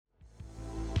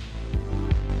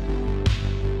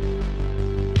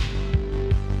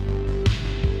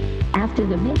After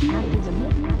the midnight.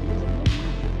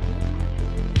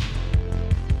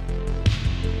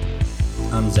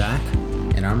 I'm Zach.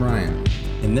 And I'm Ryan.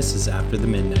 And this is After the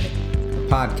Midnight, a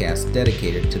podcast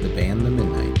dedicated to the band The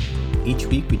Midnight. Each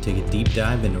week we take a deep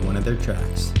dive into one of their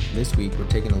tracks. This week we're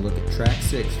taking a look at track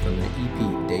 6 from the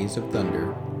EP Days of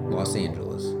Thunder, Los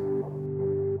Angeles.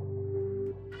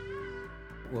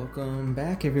 Welcome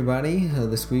back, everybody.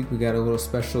 This week we got a little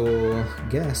special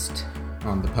guest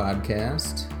on the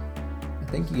podcast.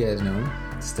 I think you guys know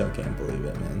him. Still can't believe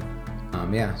it,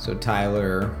 man. So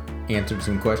Tyler answered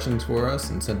some questions for us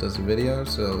and sent us a video,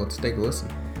 so let's take a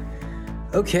listen.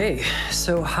 Okay,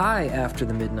 so hi, After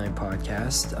the Midnight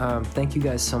podcast. Thank you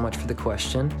guys so much for the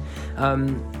question.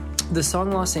 The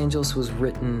song Los Angeles was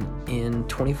written in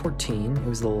 2014. It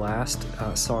was the last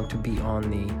song to be on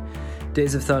the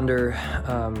Days of Thunder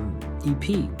EP.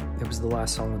 It was the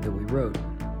last song that we wrote.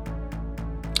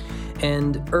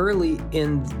 And early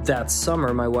in that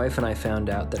summer, my wife and I found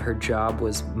out that her job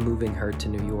was moving her to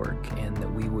New York and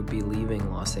that we would be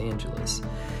leaving Los Angeles.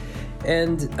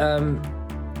 And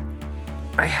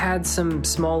I had some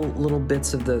small little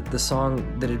bits of the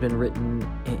song that had been written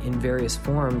in various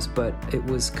forms, but it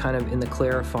was kind of in the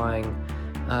clarifying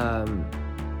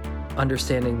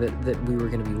understanding that we were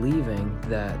going to be leaving,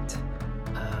 that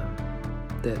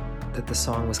the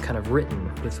song was kind of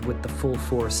written with the full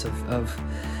force of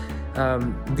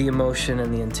the emotion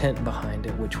and the intent behind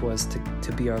it, which was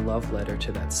to be our love letter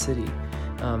to that city.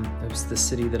 It was the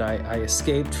city that I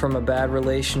escaped from a bad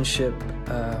relationship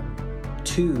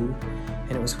to,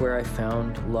 and it was where I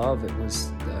found love. It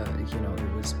was,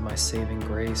 it was my saving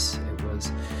grace. It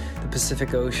was the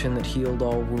Pacific Ocean that healed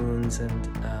all wounds, and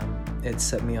it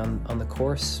set me on the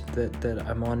course that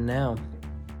I'm on now.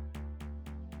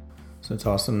 So it's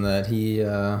awesome that he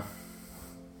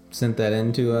sent that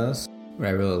in to us. What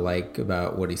I really like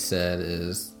about what he said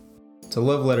is it's a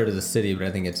love letter to the city, but I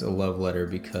think it's a love letter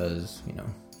because,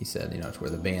 he said, it's where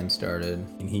the band started.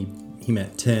 And he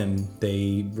met Tim.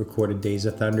 They recorded Days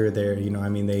of Thunder there.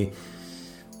 They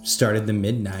started the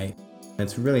Midnight.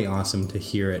 It's really awesome to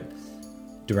hear it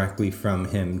directly from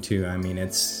him, too.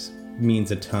 it means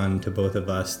a ton to both of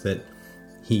us that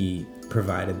he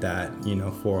provided that,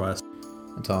 for us.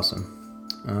 That's awesome.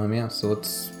 So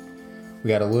we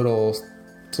got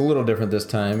it's a little different this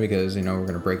time because, we're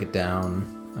going to break it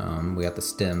down. We got the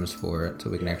stems for it so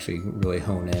we can actually really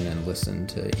hone in and listen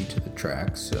to each of the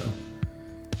tracks. So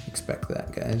expect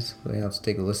that, guys. But let's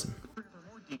take a listen.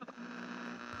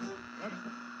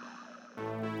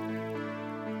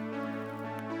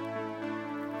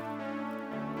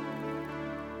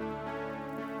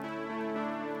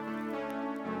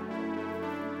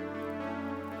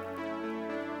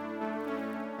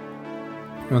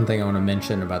 One thing I want to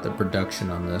mention about the production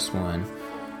on this one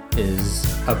is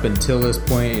up until this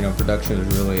point, production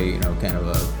is really, kind of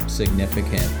a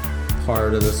significant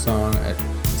part of the song.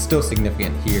 It's still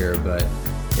significant here, but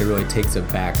it really takes a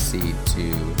backseat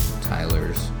to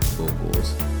Tyler's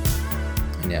vocals.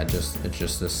 And it's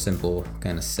just a simple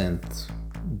kind of synth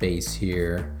bass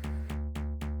here.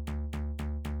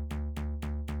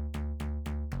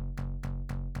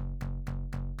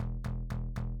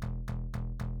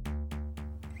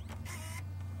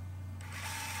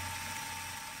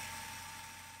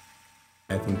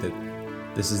 I think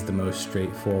that this is the most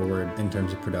straightforward in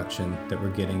terms of production that we're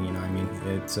getting.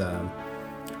 It's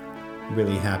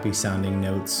really happy sounding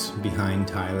notes behind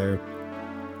Tyler.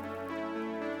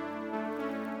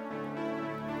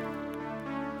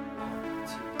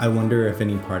 I wonder if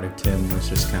any part of Tim was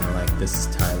just kind of like, this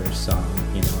is Tyler's song.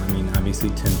 Obviously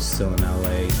Tim's still in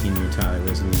LA. He knew Tyler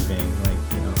was leaving.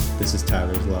 This is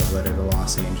Tyler's love letter to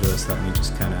Los Angeles. Let me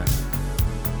just kind of,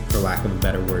 for lack of a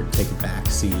better word, take a back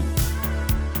seat.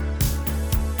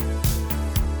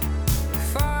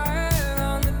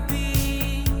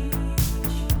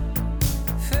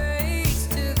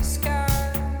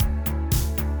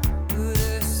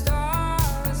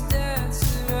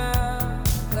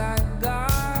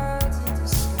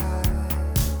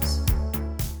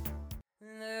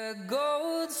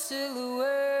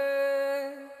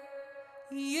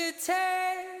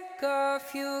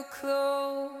 Your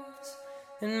clothes,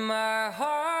 and my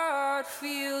heart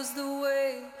feels the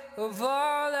weight of all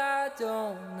I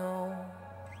don't know.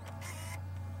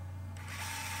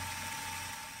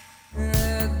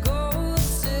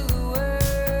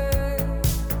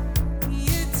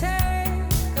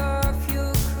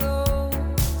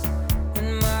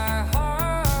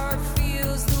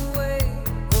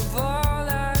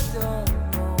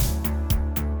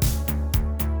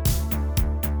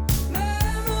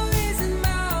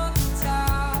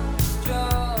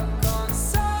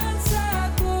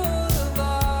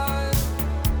 Boulevard.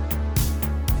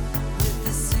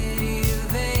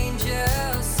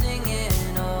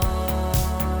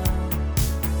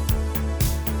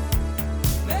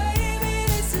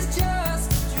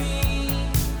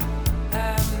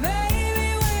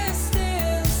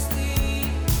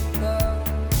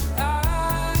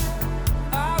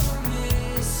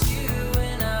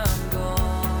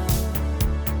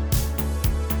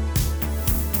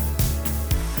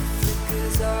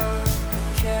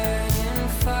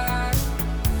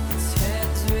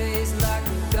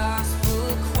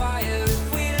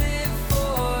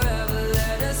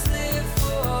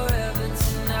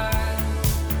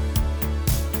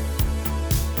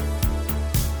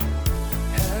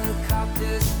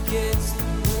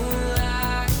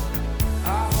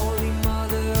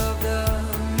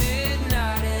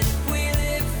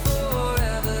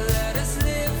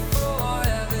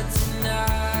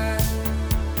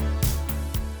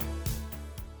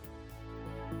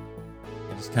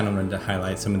 Kind of wanted to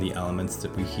highlight some of the elements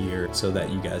that we hear so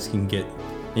that you guys can get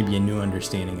maybe a new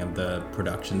understanding of the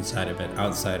production side of it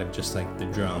outside of just like the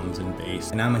drums and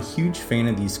bass. And I'm a huge fan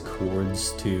of these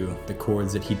chords too. The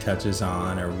chords that he touches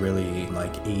on are really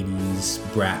like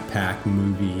 80s Brat Pack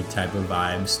movie type of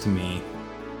vibes to me.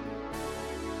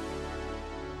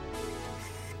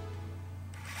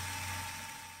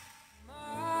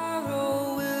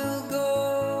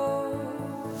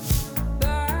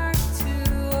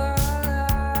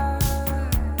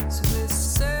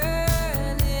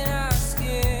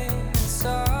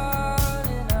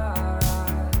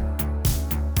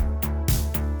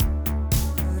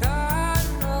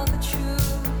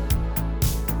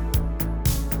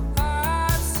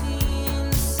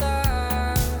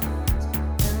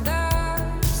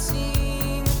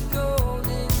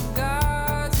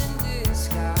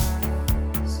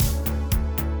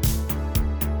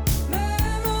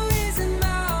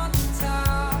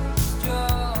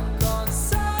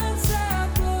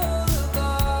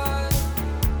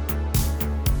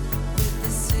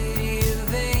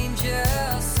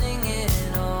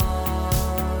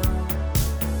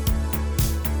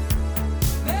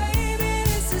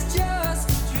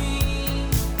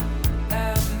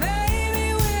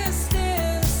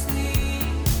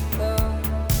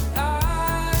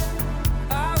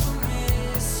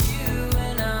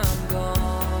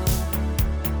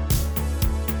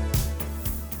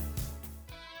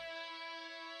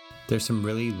 There's some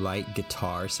really light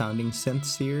guitar sounding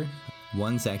synths here.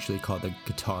 One's actually called the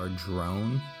guitar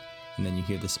drone. And then you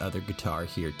hear this other guitar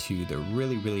here too. They're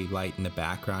really, really light in the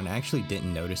background. I actually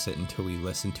didn't notice it until we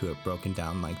listened to it broken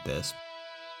down like this.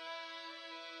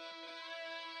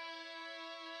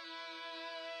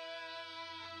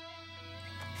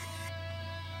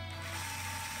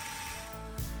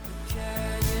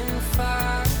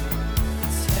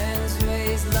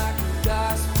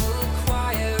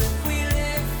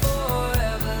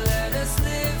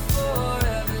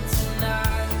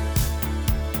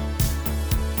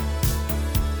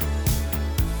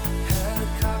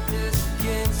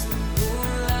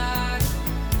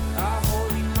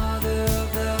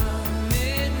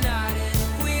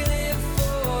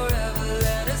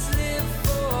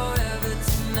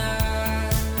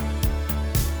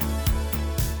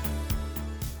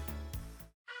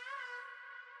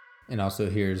 And also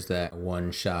here's that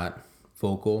one shot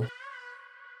vocal.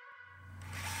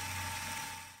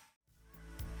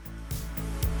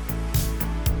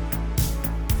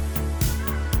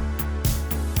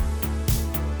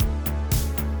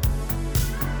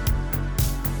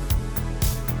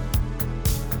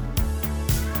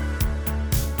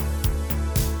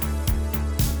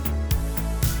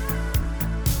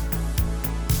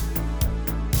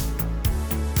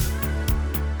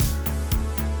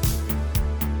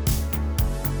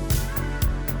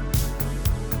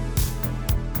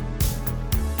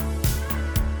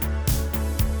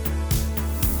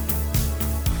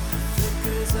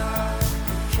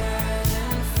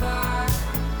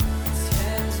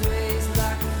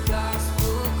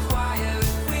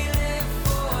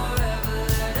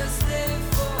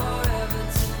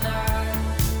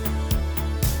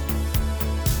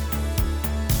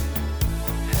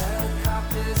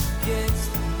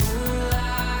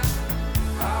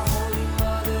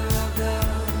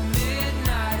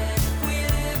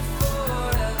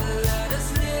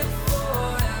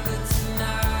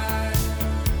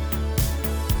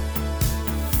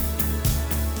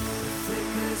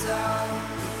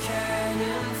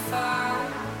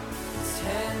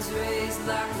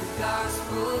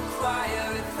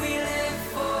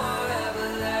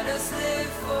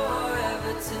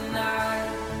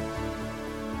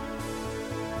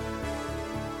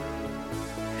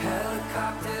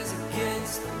 Helicopters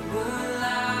against the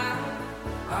moonlight,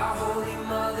 our holy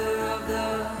mother of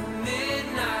the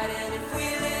midnight. And if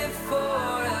we live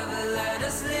forever, let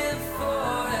us live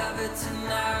forever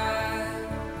tonight.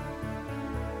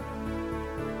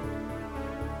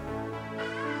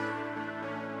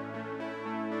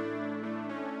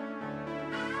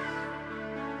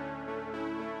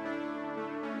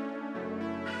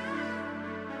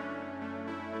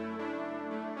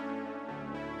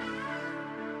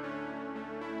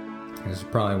 This is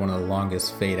probably one of the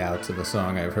longest fade outs of a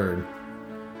song I've heard.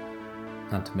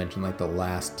 Not to mention, like, the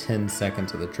last 10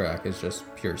 seconds of the track is just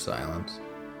pure silence.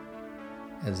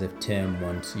 As if Tim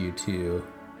wants you to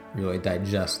really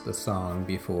digest the song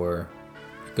before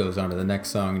it goes on to the next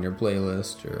song in your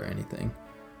playlist or anything.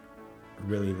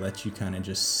 Really let you kind of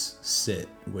just sit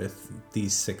with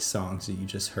these 6 songs that you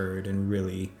just heard and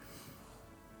really,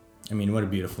 I mean, what a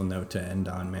beautiful note to end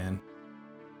on, man.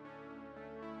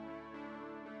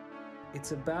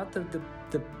 It's about the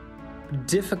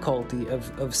difficulty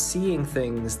of seeing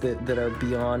things that are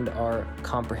beyond our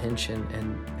comprehension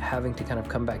and having to kind of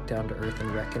come back down to earth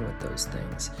and reckon with those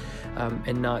things,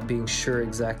 and not being sure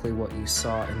exactly what you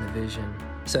saw in the vision.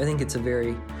 So I think it's a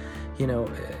very,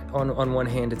 on one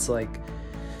hand, it's like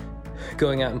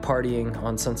going out and partying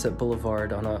on Sunset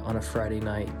Boulevard on a Friday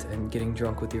night and getting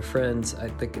drunk with your friends. I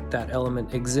think that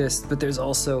element exists, but there's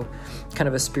also kind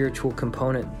of a spiritual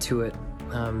component to it.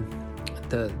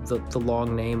 The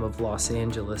long name of Los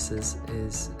Angeles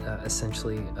is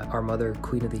essentially Our Mother,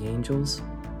 Queen of the Angels,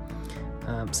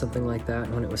 something like that.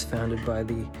 When it was founded by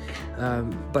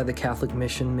the Catholic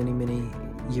mission many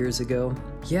years ago.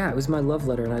 Yeah, it was my love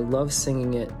letter, and I love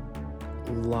singing it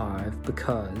live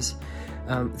because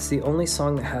it's the only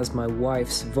song that has my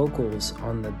wife's vocals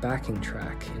on the backing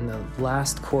track. In the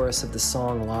last chorus of the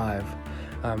song live,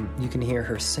 you can hear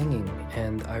her singing,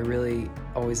 and I really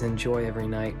always enjoy every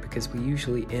night because we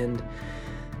usually end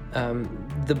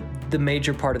the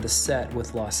major part of the set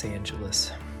with Los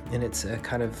Angeles, and it's a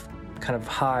kind of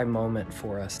high moment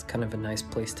for us, kind of a nice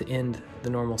place to end the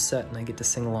normal set, and I get to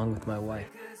sing along with my wife.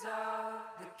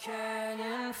 The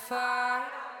canyon fire,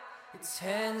 its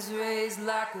hands raised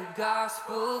like a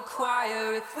gospel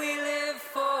choir. If we live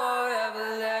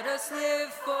forever, let us live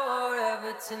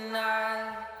forever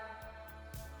tonight.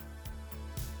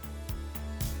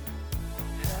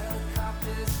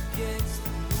 Helicopters against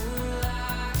the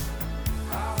moonlight,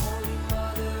 our holy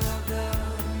mother of the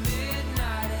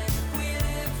midnight. And if we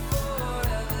live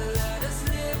forever, let us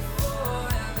live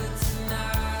forever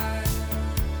tonight.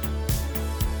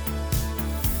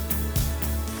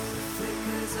 The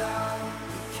flickers of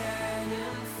the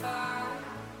canyon fire,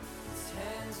 its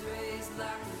hands raised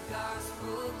like a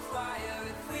gospel choir.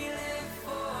 If we live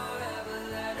forever,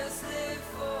 let us live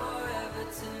forever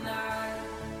tonight.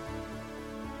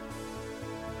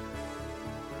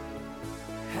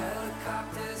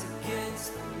 Helicopters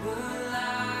against the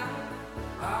moonlight,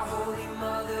 our holy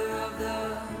mother of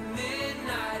the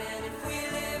midnight. And if we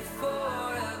live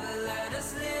forever, let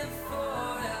us live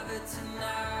forever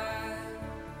tonight.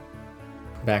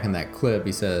 Back in that clip,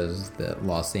 he says that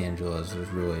Los Angeles was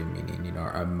really meaning,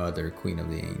 our mother, Queen of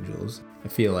the Angels. I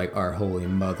feel like Our Holy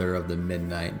Mother of the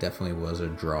Midnight definitely was a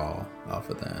draw off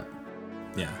of that.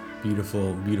 Yeah,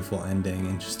 beautiful ending,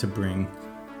 and just to bring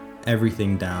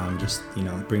everything down, just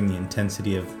bring the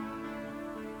intensity of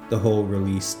the whole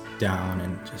release down,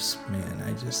 and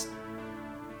just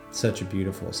such a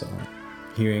beautiful song.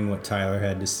 Hearing what Tyler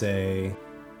had to say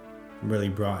really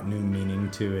brought new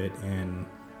meaning to it, and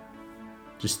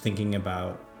just thinking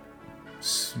about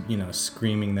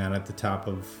screaming that at the top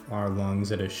of our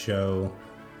lungs at a show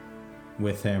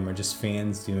with him, or just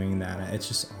fans doing that, it's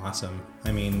just awesome.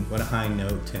 I mean, what a high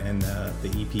note to end the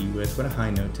EP with, what a high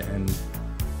note to end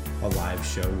a live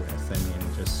show with. I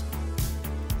mean, just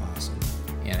awesome.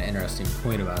 And an interesting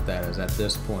point about that is at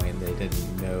this point they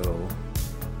didn't know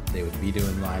they would be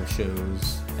doing live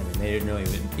shows. I mean, they didn't really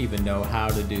even know how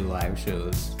to do live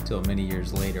shows till many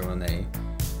years later when they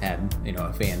had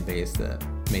a fan base that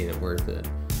made it worth it.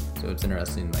 So it's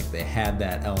interesting, like they had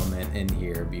that element in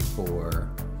here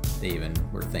before they even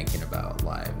were thinking about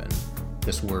live, and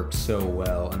this worked so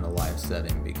well in the live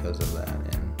setting because of that.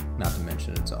 And not to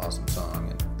mention, it's an awesome song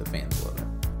and the fans love it.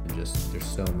 And just there's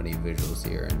so many visuals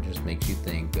here, and just makes you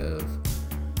think of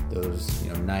those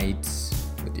nights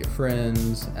with your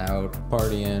friends out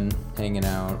partying, hanging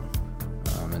out.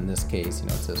 In this case,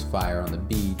 it says fire on the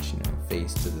beach,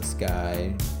 face to the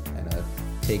sky, kind of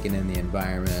taking in the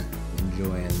environment,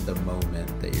 enjoying the moment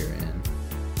that you're in.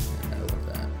 And I love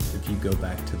that. If you go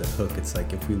back to the hook, it's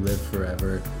like, if we live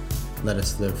forever, let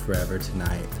us live forever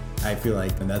tonight. I feel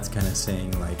like that's kind of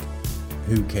saying, like,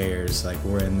 who cares? Like,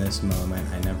 we're in this moment.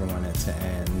 I never want it to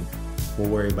end. We'll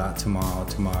worry about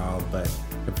tomorrow, but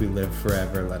if we live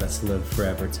forever, let us live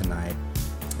forever tonight.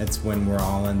 It's when we're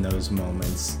all in those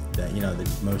moments that, the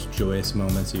most joyous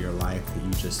moments of your life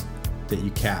that you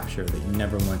capture, that you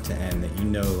never want to end,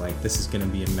 that like, this is going to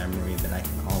be a memory that I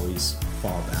can always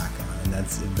fall back on. And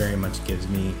it very much gives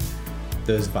me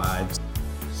those vibes.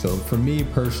 So for me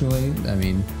personally, I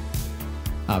mean,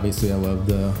 obviously I love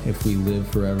the if we live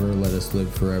forever, let us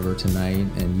live forever tonight.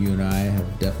 And you and I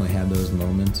have definitely had those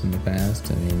moments in the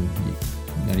past. I mean,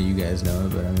 none of you guys know it,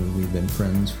 but I mean, we've been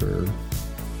friends for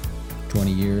 20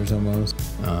 years almost.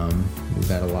 We've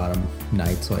had a lot of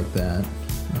nights like that.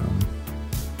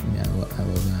 Yeah, I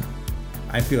love that.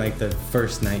 I feel like the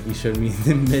first night you showed me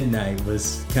the midnight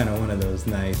was kind of one of those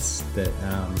nights that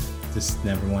just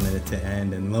never wanted it to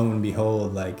end. And lo and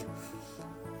behold, like,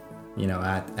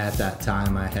 at that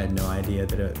time, I had no idea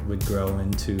that it would grow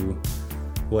into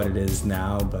what it is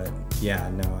now. But yeah,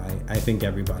 no, I think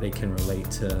everybody can relate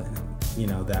to, you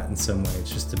know, that in some way.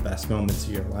 It's just the best moments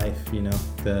of your life, you know,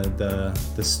 the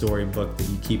storybook that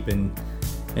you keep in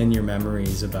your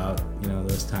memories about, you know,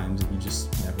 those times that you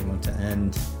just never want to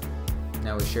end.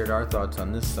 Now we shared our thoughts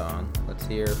on this song. Let's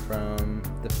hear from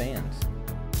the fans.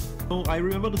 Oh, I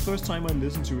remember the first time I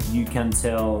listened to it. You can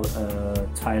tell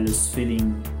Tyler's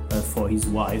feeling for his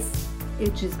wife.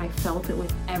 I felt it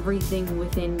with everything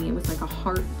within me. It was like a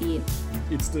heartbeat.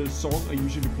 It's the song I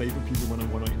usually play for people when I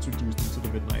want to introduce them to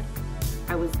the Midnight.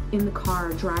 I was in the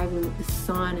car driving with the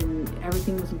sun and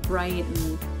everything was bright.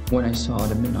 And when I saw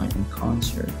the Midnight in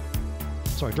concert.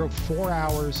 So I drove 4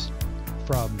 hours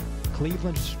from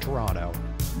Cleveland to Toronto.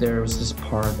 There was this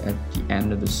part at the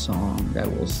end of the song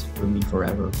that will stay with me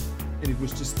forever. And it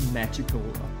was just magical.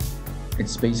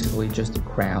 It's basically just a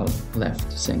crowd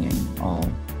left singing all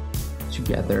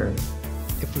together.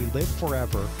 If we live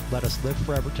forever, let us live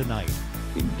forever tonight.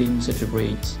 It being such a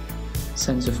great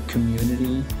sense of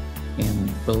community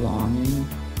and belonging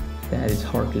that it's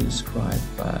hard to describe,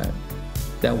 but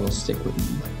that will stick with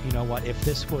me. You know what, if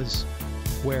this was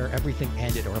where everything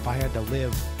ended, or if I had to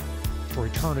live for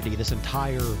eternity, this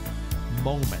entire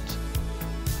moment,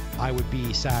 I would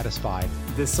be satisfied.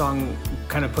 This song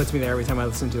kind of puts me there every time I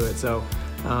listen to it, so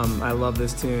I love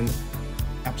this tune.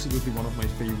 Absolutely one of my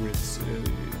favorites,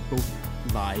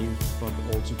 both live, but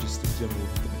also just in general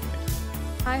with the Midnight.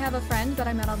 I have a friend that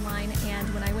I met online, and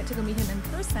when I went to go meet him in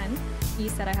person, he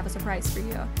said, I have a surprise for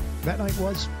you. That night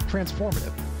was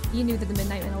transformative. He knew that the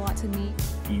Midnight meant a lot to me.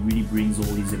 He really brings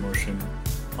all his emotion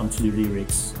onto the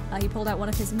lyrics. He pulled out one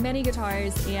of his many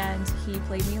guitars, and he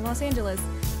played me in Los Angeles.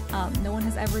 No one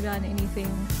has ever done anything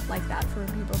like that for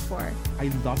me before. I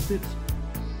loved it.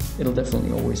 It'll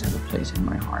definitely always have a place in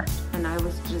my heart. And I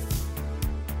was just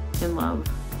in love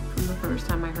from the first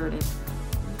time I heard it.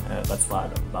 That's why I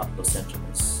love about Los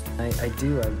Angeles. I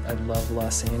do. I love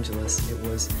Los Angeles. It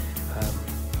was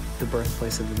the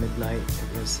birthplace of the Midnight.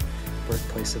 It was the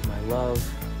birthplace of my love.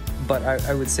 But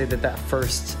I would say that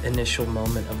first initial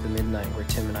moment of the Midnight where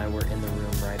Tim and I were in the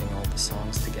room writing all the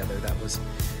songs together,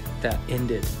 that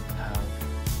ended,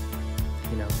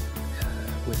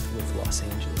 with Los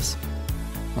Angeles.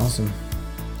 Awesome.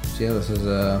 So yeah, this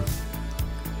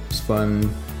is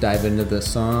fun dive into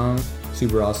this song.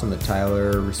 Super awesome that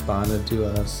Tyler responded to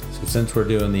us. So since we're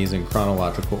doing these in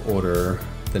chronological order,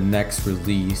 the next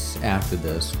release after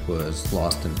this was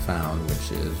Lost and Found,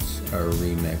 which is a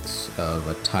remix of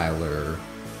a Tyler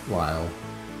Lyle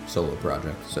solo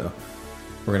project. So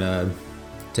we're gonna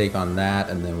take on that,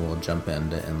 and then we'll jump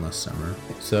into Endless Summer.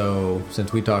 So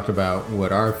since we talked about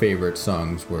what our favorite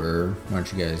songs were, why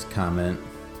don't you guys comment,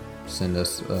 send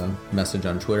us a message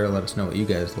on Twitter, let us know what you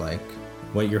guys like.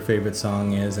 What your favorite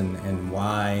song is and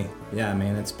why. Yeah,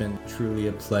 man, it's been truly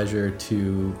a pleasure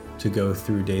to go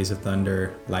through Days of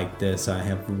Thunder like this. I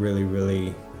have really,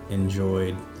 really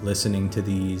enjoyed listening to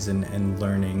these and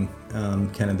learning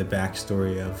kind of the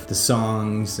backstory of the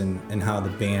songs and how the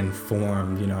band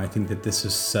formed. You know, I think that this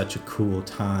is such a cool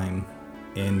time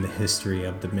in the history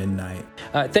of the Midnight.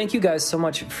 Thank you guys so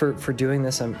much for doing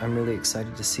this. I'm really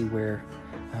excited to see where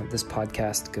this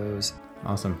podcast goes.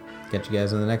 Awesome. Catch you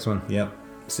guys in the next one. Yep.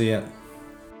 See ya.